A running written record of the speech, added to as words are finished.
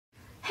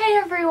Hey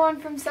everyone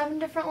from 7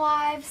 Different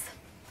Lives.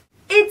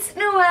 It's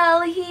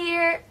Noelle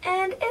here,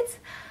 and it's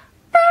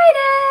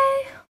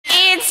Friday!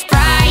 It's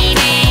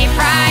Friday,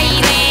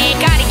 Friday,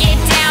 gotta get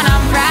down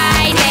on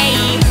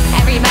Friday.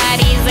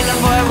 Everybody's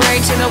looking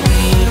forward to the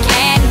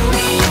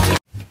weekend.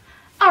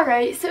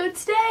 Alright, so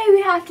today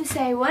we have to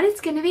say what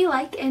it's going to be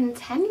like in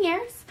 10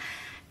 years,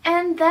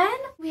 and then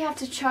we have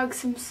to chug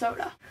some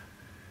soda.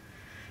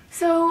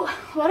 So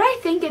what I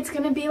think it's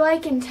going to be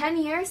like in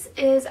 10 years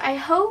is I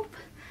hope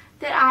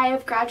that I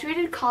have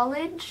graduated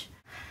college.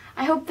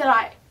 I hope that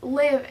I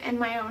live in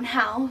my own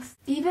house.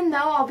 Even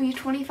though I'll be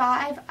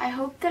 25, I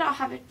hope that I'll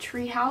have a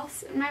tree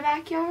house in my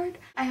backyard.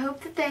 I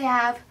hope that they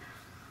have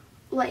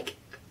like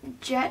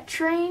jet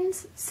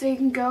trains so you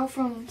can go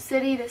from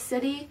city to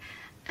city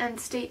and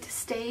state to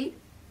state,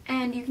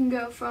 and you can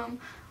go from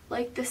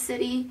like the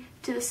city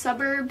to the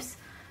suburbs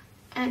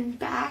and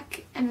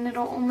back, and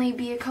it'll only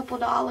be a couple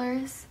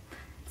dollars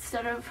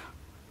instead of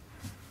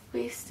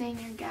wasting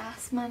your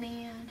gas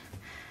money and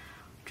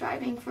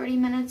driving 40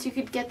 minutes. You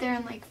could get there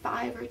in like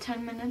 5 or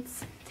 10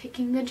 minutes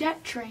taking the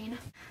jet train.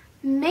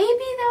 Maybe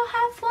they'll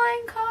have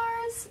flying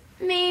cars,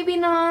 maybe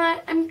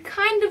not. I'm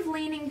kind of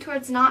leaning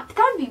towards not, but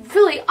that would be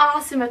really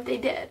awesome if they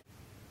did.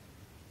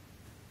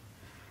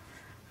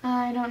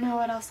 I don't know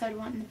what else I'd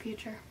want in the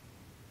future.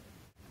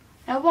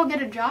 I hope I'll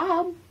get a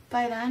job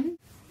by then.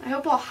 I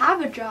hope I'll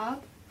have a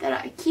job that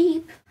I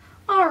keep.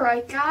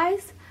 Alright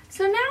guys,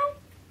 so now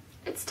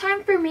it's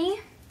time for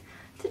me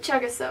to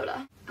chug a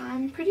soda.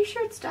 I'm pretty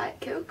sure it's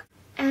Diet Coke.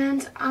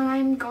 And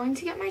I'm going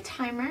to get my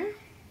timer.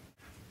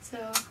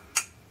 So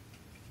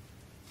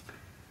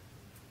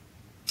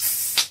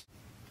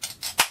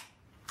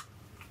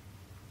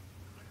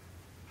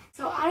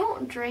I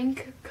don't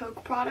drink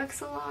Coke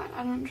products a lot.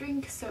 I don't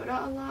drink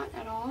soda a lot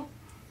at all.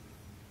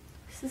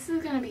 So this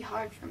is going to be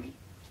hard for me.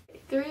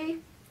 3,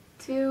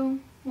 2,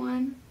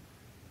 1,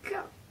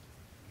 go.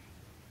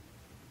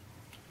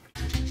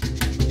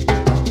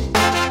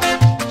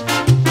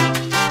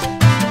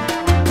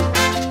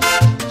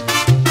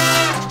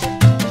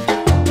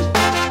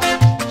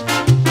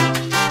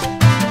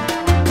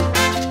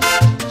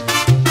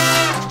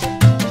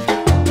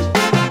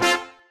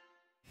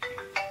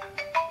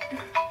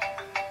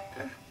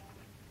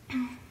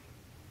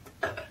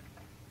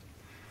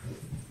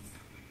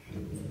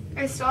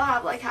 I still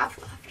have like half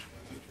left,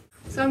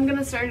 so I'm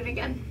gonna start it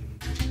again.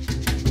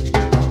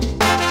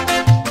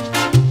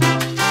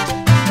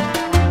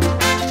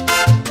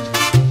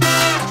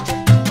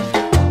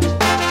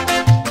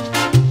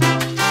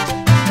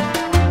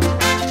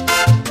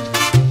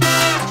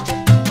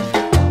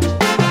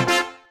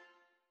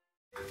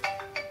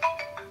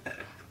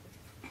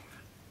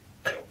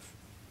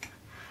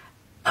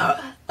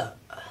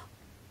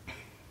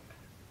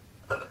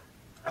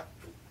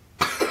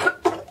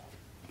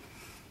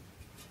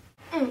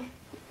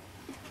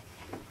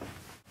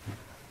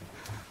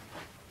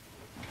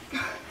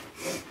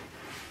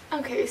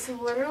 Okay, so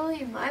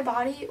literally my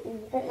body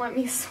won't let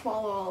me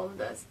swallow all of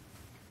this.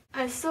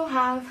 I still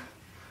have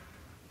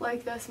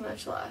like this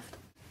much left.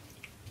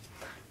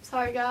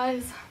 Sorry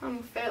guys, I'm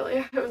a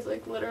failure. I was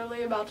like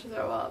literally about to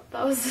throw up.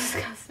 That was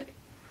disgusting.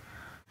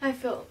 I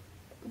feel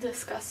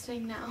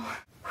disgusting now.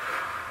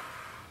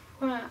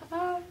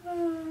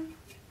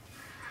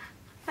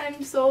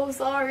 I'm so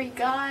sorry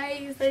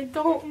guys, I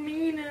don't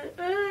mean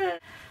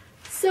it.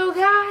 So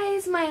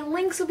guys, my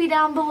links will be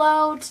down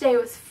below. Today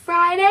was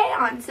Friday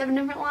on 7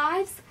 Different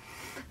Lives.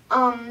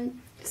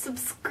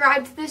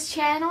 Subscribe to this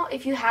channel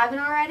if you haven't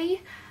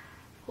already.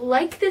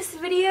 Like this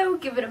video,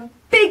 give it a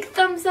big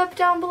thumbs up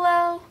down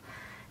below.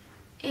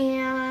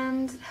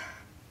 And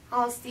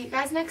I'll see you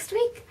guys next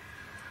week.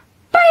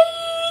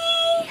 Bye!